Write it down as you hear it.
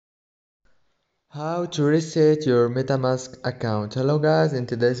How to reset your Metamask account. Hello guys, in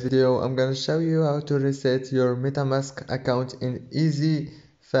today's video I'm gonna show you how to reset your Metamask account in easy,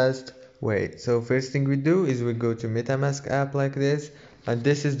 fast way. So first thing we do is we go to Metamask app like this, and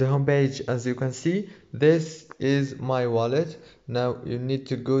this is the home page. As you can see, this is my wallet. Now you need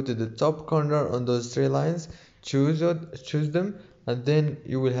to go to the top corner on those three lines, choose them, and then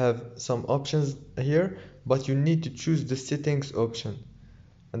you will have some options here, but you need to choose the settings option.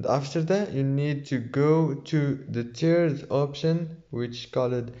 And after that you need to go to the third option, which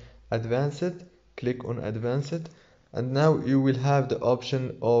called advanced. Click on advanced, and now you will have the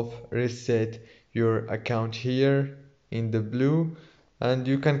option of reset your account here in the blue, and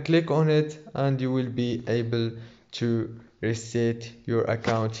you can click on it and you will be able to reset your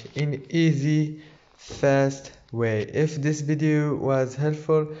account in easy, fast way. If this video was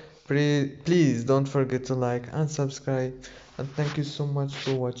helpful, please don't forget to like and subscribe, and thank you so much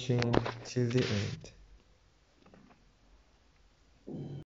for watching till the end.